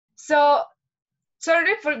So,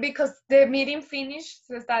 sorry for because the meeting finished.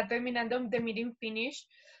 Se está terminando the meeting finished.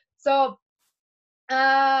 So,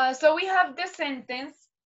 so we have the sentence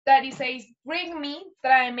that it says, bring me,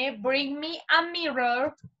 tráeme, bring me a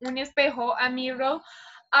mirror, un espejo, a mirror.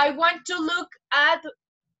 I want to look at,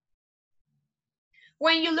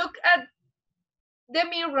 when you look at the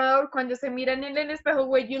mirror, cuando se miran en el espejo,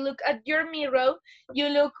 when you look at your mirror, you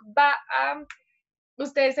look back,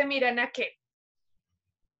 ustedes se miran a qué?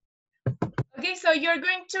 Okay, so you're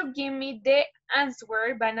going to give me the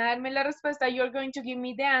answer, van a darme la respuesta, you're going to give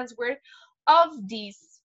me the answer of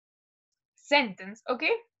this sentence,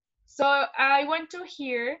 okay? So I want to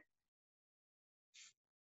hear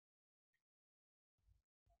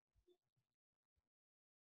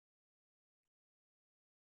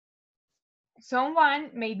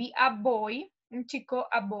someone, maybe a boy, un chico,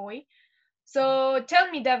 a boy. So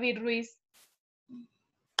tell me, David Ruiz.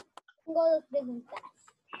 Tengo dos preguntas.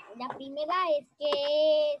 La primera es que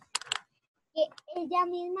ella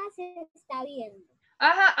misma se está viendo.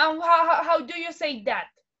 Ajá, how do you say that?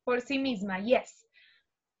 Por sí misma, yes.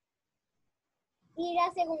 Y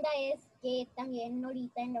la segunda es que también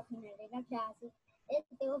ahorita en la final de la clase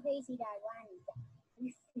tengo que decir algo a Anita.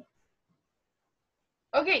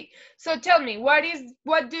 Okay, so tell me, what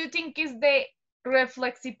do you think is the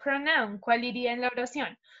reflexive pronoun? ¿Cuál iría en la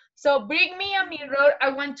oración? So bring me a mirror, I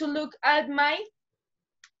want to look at my...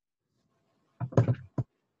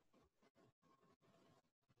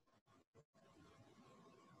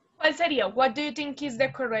 ¿Cuál sería? What do you think is the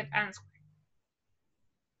correct answer?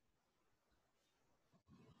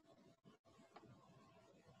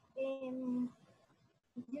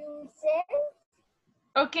 Yourself.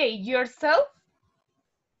 Okay, yourself.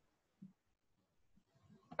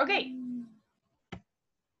 Okay.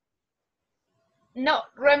 No,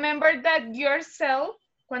 remember that yourself,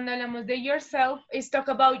 cuando hablamos de yourself, is talk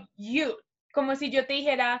about you. Como si yo te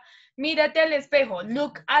dijera, mírate al espejo,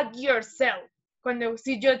 look at yourself. Cuando,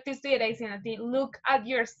 si yo te estuviera diciendo a ti, look at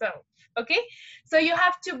yourself, okay? So you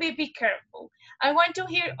have to be careful. I want to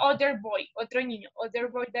hear other boy, otro niño, other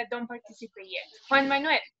boy that don't participate yet. Juan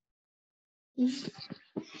Manuel.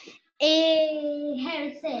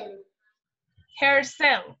 Herself.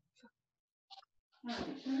 Herself.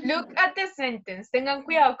 Look at the sentence. Tengan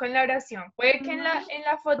cuidado con la oración. Puede que en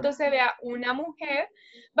la foto se vea una mujer,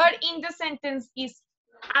 but in the sentence is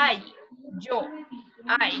I, yo,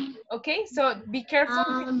 I. Okay, so be careful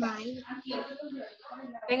with that.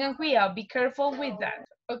 Tengan cuidado, be careful with that.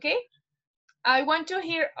 Okay. I want to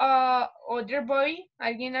hear other boy,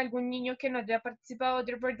 algún niño que no haya participado,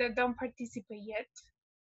 other boy that don't participate yet.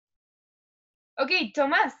 Okay,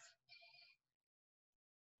 Tomás.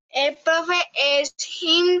 El profe es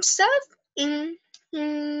himself. The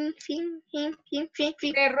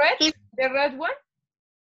red one?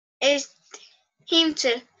 Es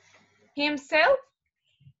himself. Himself?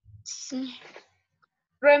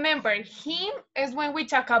 Remember, him is when we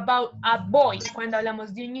talk about a boy, cuando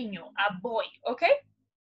hablamos de un niño, a boy, okay?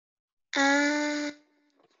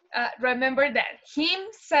 Remember that.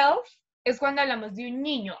 Himself es cuando hablamos de un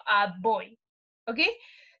niño, a boy, okay?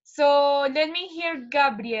 So let me hear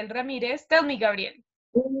Gabriel Ramirez. Tell me, Gabriel.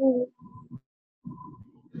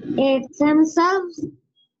 Themselves.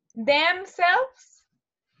 Themselves?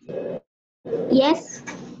 Yes.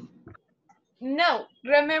 No,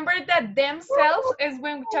 remember that themselves is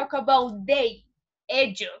when we talk about they,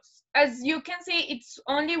 ellos. As you can see, it's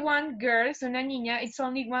only one girl, es una niña, it's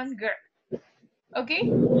only one girl.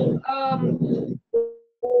 Okay?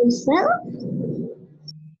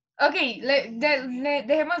 Okay, let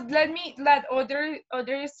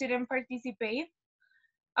other student participate.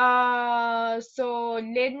 So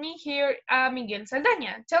let me hear Miguel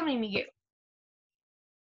Saldaña. Tell me, Miguel.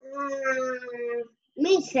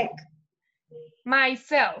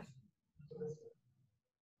 Myself.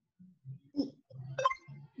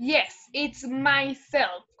 Yes, it's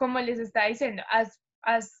myself, como les está diciendo,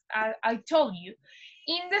 as I told you.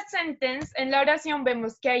 In the sentence, en la oración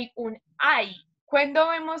vemos que hay un I. Cuando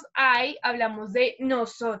vemos I, hablamos de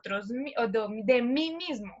nosotros o de mí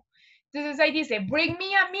mismo. Entonces ahí dice, bring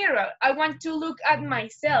me a mirror. I want to look at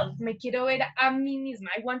myself. Me quiero ver a mí misma.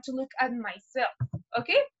 I want to look at myself.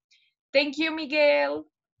 Okay? Thank you, Miguel.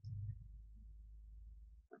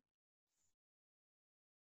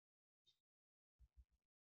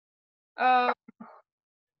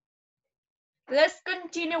 Let's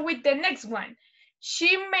continue with the next one.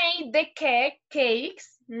 She made the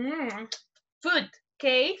cakes, food,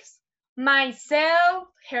 cakes, myself,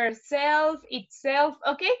 herself, itself,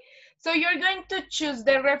 okay? So you're going to choose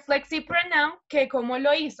the reflexive pronoun que como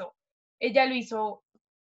lo hizo. Ella lo hizo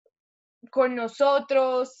con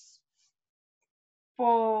nosotros,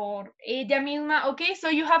 por ella misma. Okay, so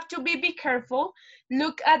you have to be careful.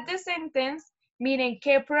 Look at the sentence. Miren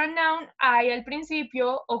qué pronoun hay al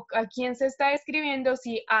principio o a quién se está escribiendo,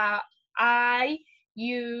 si a I,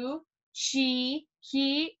 you, she,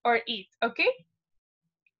 he, or it, okay?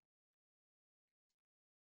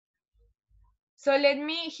 So let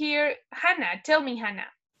me hear Hannah. Tell me,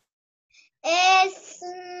 Hannah. Es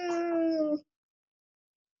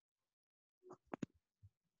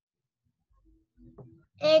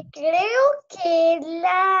creo que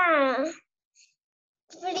la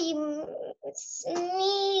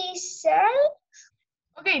myself.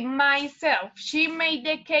 Okay, myself. She made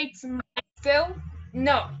the cakes myself.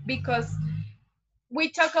 No, because we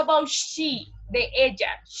talk about she, the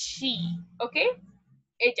ella, she, okay?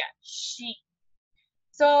 Ella, she.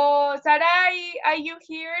 So, Sarai, are you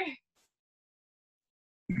here?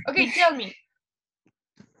 Okay, tell me,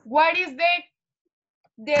 what is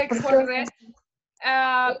the correct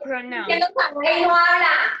pronoun?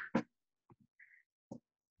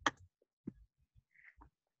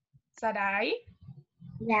 Sarai?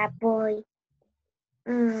 La boy.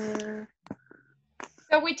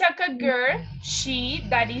 So we talk a girl, she,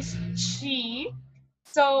 that is she.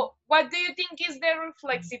 So what do you think is the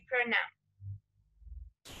reflexive pronoun?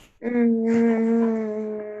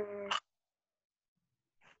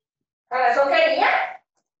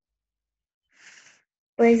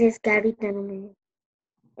 Pues es que ahorita no me...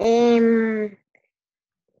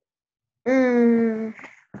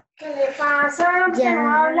 ¿Qué le pasa? Ya no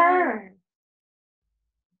habla.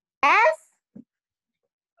 ¿Es?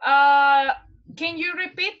 Can you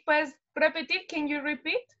repeat? Pues repetir, can you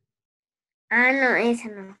repeat? Ah, no, esa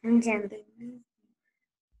no. Ya.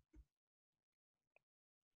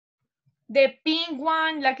 The pink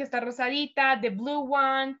one, la que está rosadita, the blue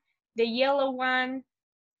one, the yellow one.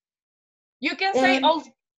 You can say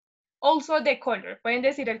also the color. Pueden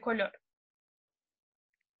decir el color.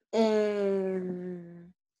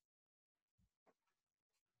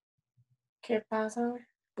 ¿Qué pasa?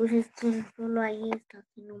 Pues es que solo ahí está,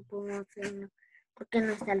 que no puedo hacerlo, porque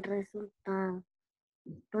no está el resultado.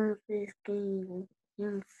 Entonces, ¿qué digo?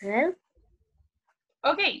 ¿Himself?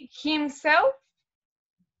 Okay, himself.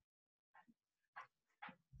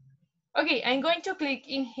 Okay, I'm going to click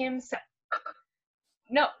in himself.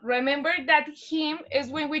 No, remember that him is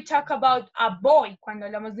when we talk about a boy, cuando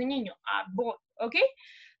hablamos de un niño, a boy, okay?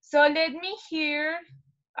 So let me hear,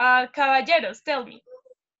 caballeros, tell me.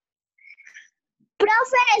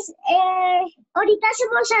 Profes, ahorita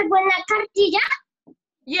hacemos algo en la cartilla.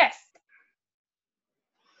 Yes.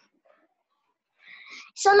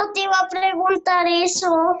 Solo te iba a preguntar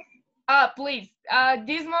eso. Please,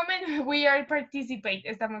 this moment we are participate,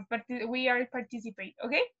 we are participate,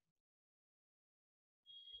 okay?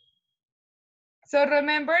 So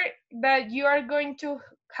remember that you are going to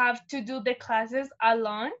have to do the classes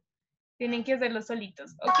alone. Tienen que hacerlo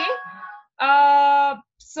solitos, okay?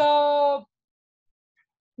 So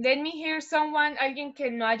let me hear someone, alguien que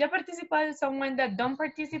no haya participado, someone that don't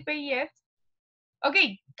participate yet.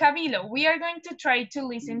 Okay, Camilo, we are going to try to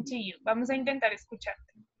listen to you. Vamos a intentar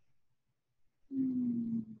escucharte.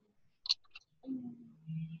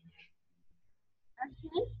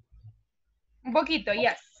 Un poquito,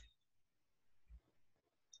 yes.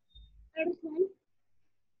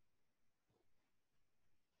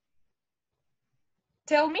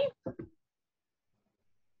 Tell me.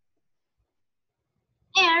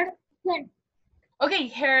 Okay,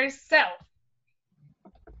 herself.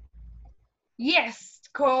 Yes,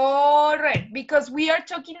 correct. Because we are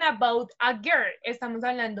talking about a girl. Estamos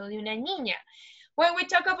hablando de una niña. When we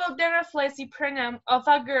talk about the reflexive pronoun of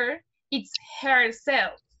a girl, it's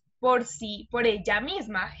herself. Por sí, por ella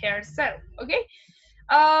misma, herself. Okay?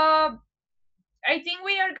 I think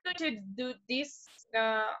we are going to do this.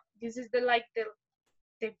 This is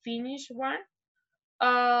the finished one.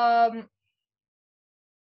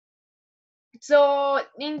 So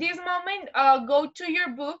in this moment, go to your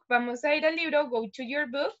book. Vamos a ir al libro. Go to your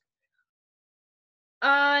book.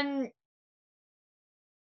 And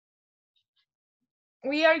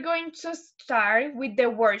we are going to start with the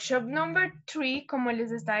workshop number 3. Como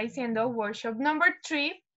les estaba diciendo, workshop number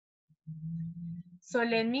 3. So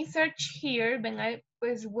let me search here. Venga,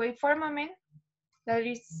 pues wait for a moment. Let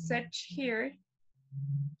me search here.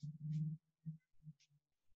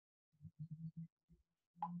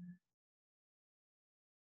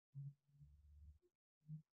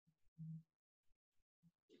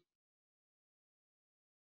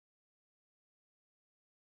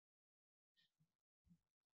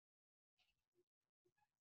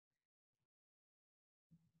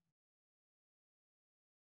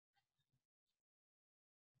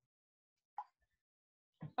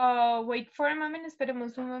 Wait for a moment,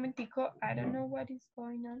 esperemos un momentico. I don't know what is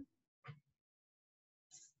going on.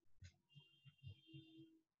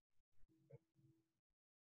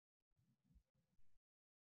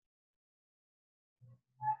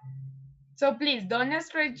 So please, don't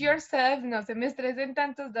stress yourself. No se me estresen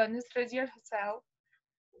tantos, don't stress yourself.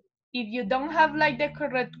 If you don't have like the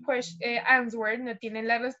correct question, answer, no tienen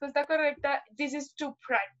la respuesta correcta, this is to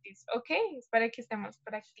practice, okay? Es para que estemos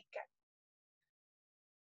practicando.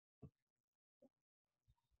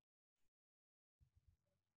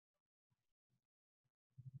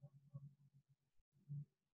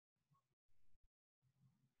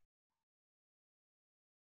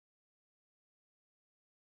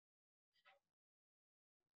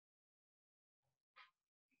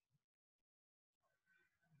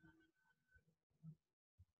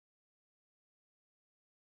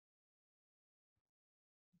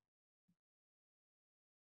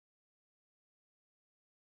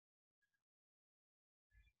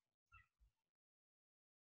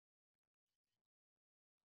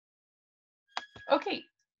 Okay,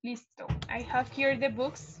 listo. I have here the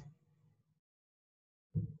books.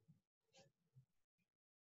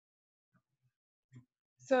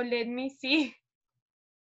 So let me see.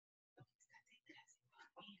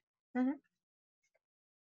 Mhm.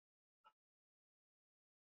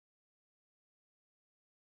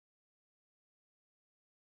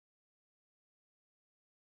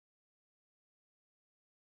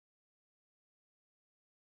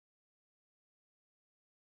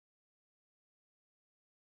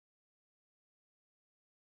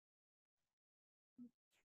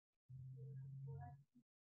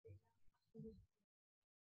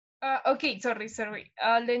 Okay, sorry.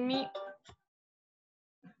 Let me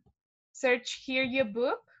search here your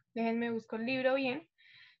book. Déjenme buscar el libro bien.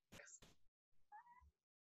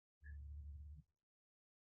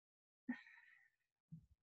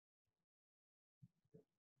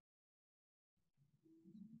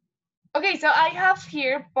 Okay, so I have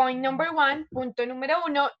here point number 1, punto número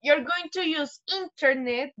 1. You're going to use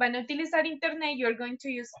internet. Van a utilizar internet. You're going to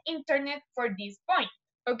use internet for this point.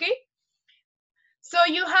 Okay? So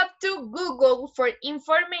you have to Google for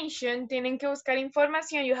information. Tienen que buscar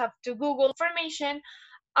información. You have to Google information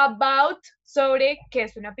about sobre qué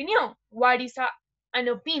es una opinión. What is an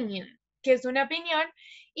opinion? ¿Qué es una opinión?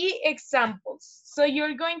 Y examples. So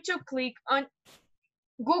you're going to click on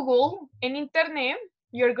Google en internet.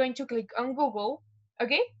 You're going to click on Google,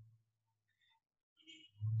 okay?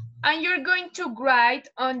 And you're going to write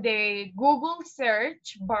on the Google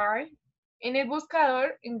search bar, en el buscador,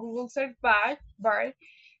 en Google search bar,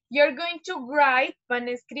 you're going to write, van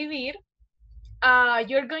a escribir,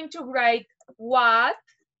 you're going to write what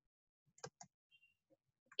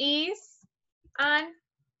is an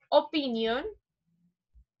opinion.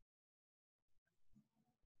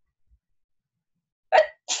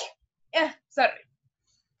 Sorry.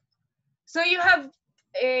 So you have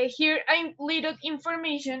here a little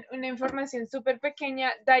information, una información súper pequeña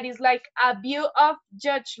that is like a view of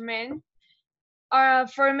judgment or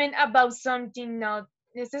forming about something not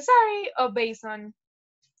necessary or based on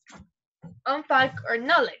fact or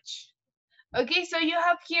knowledge. Okay, so you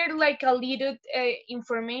have here like a little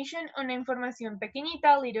information, una información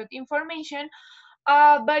pequeñita, little information.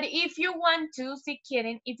 But if you want to, si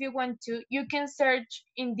quieren, if you want to, you can search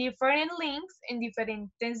in different links, in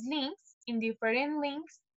different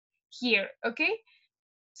links here, okay?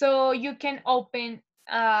 So you can open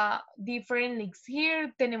different links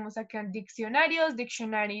here. Tenemos acá diccionarios,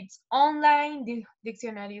 dictionaries online,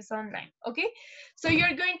 diccionarios online, okay? So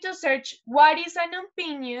you're going to search what is an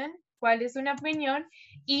opinion, cuál es una opinión,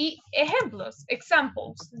 y ejemplos,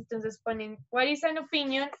 examples. Entonces ponen what is an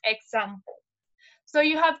opinion, example. So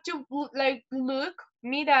you have to like look,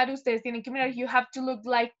 mirar, ustedes tienen que mirar, you have to look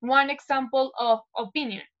like one example of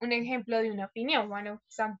opinion, un ejemplo de una opinión, one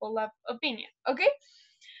example of opinion, okay?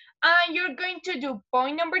 And you're going to do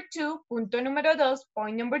point number 2, punto número 2,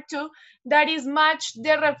 point number 2, that is match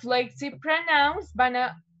the reflexive pronouns. Van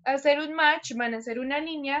a hacer un match, van a hacer una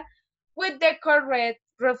línea with the correct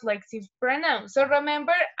reflexive pronouns. So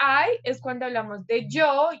remember, I es cuando hablamos de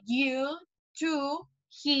yo, you, tú,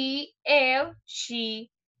 he, él,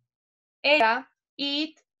 she, ella,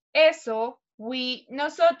 it, eso, we,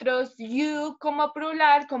 nosotros, you como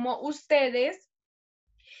plural, como ustedes,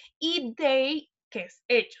 y they, que es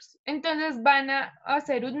ellos. Entonces van a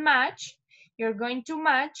hacer un match. You're going to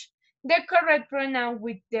match the correct pronoun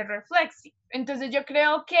with the reflexive. Entonces yo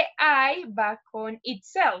creo que I va con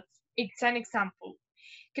itself. It's an example.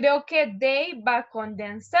 Creo que they va con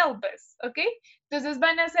themselves, ¿ok? Entonces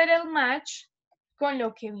van a hacer el match con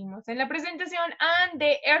lo que vimos en la presentación and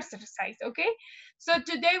the exercise, okay? So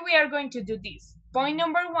today we are going to do this. Point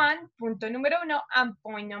number 1, punto número 1, and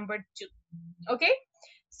point number 2, okay?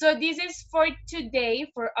 So this is for today,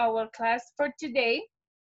 for our class for today.